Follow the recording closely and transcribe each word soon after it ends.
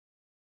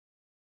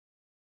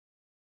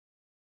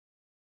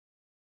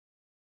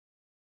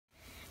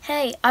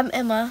Hey, I'm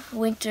Emma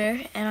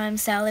Whinghter, and I'm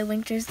Sally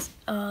Whinghter's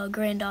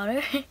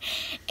granddaughter,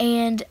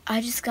 and I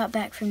just got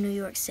back from New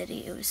York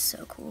City. It was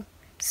so cool,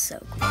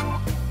 so cool.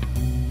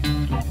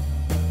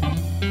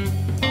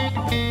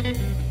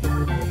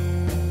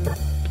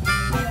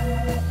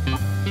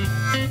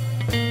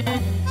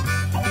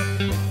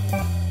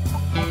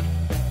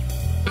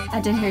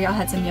 I did hear y'all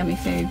had some yummy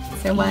food,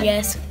 so what?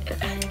 Yes,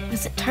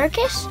 was it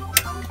Turkish?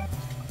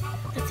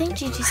 I think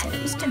Gigi said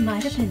it was It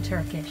might have been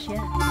Turkish, yeah.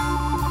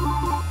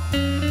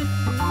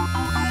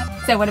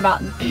 So what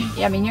about,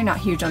 I mean, you're not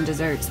huge on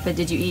desserts, but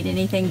did you eat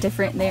anything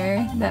different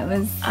there that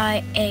was?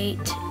 I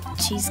ate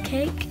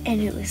cheesecake, and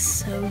it was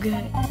so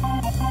good.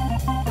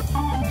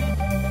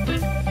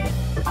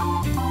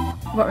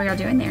 What were y'all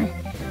doing there?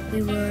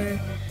 We were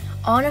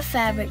on a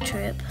fabric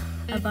trip,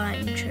 a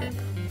buying trip,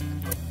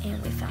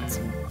 and we found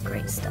some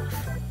great stuff.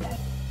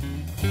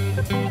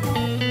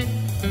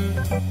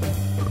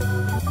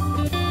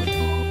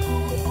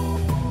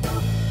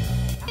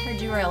 I heard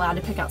you were allowed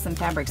to pick out some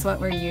fabrics. What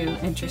were you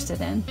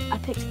interested in? I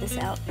picked this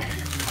out.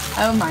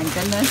 Oh my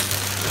goodness.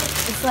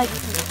 It's like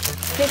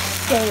 6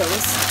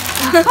 scales.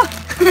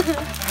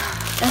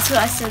 That's what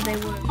I said they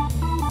were.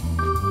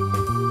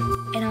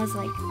 And I was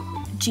like,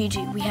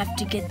 Gigi, we have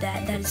to get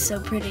that. That is so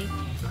pretty.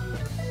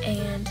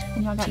 And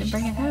y'all got to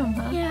bring it home,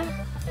 huh?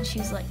 yeah. And she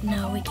was like,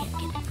 no, we can't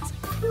get it. I was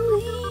like,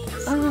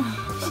 please. Oh.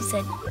 She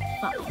said,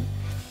 fine.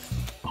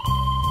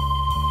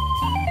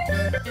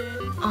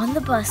 On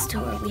the bus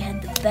tour, we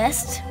had the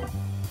best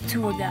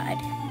tour guide.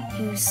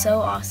 He was so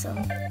awesome.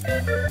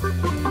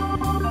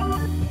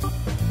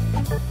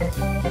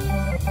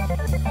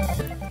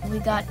 We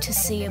got to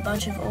see a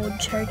bunch of old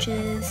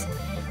churches,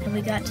 and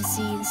we got to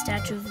see the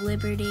Statue of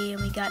Liberty,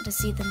 and we got to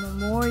see the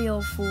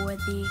memorial for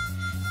the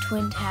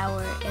Twin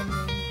Tower, and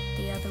then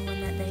the other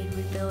one that they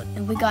rebuilt,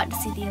 and we got to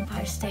see the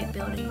Empire State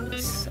Building. It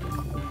was so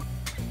cool.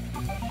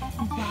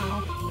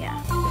 Wow.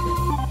 Yeah.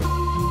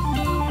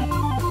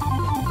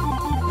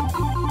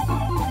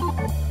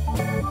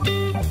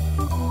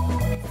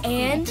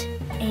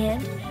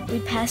 And we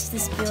passed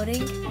this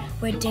building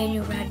where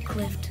Daniel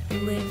Radcliffe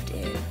lived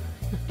in.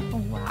 Oh,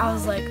 wow. I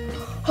was like,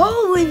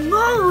 holy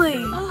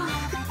moly!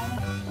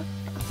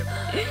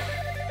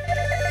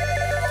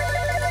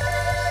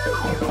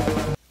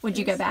 Would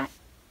you go back?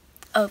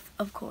 Of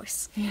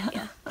course. Yeah.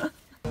 Yeah.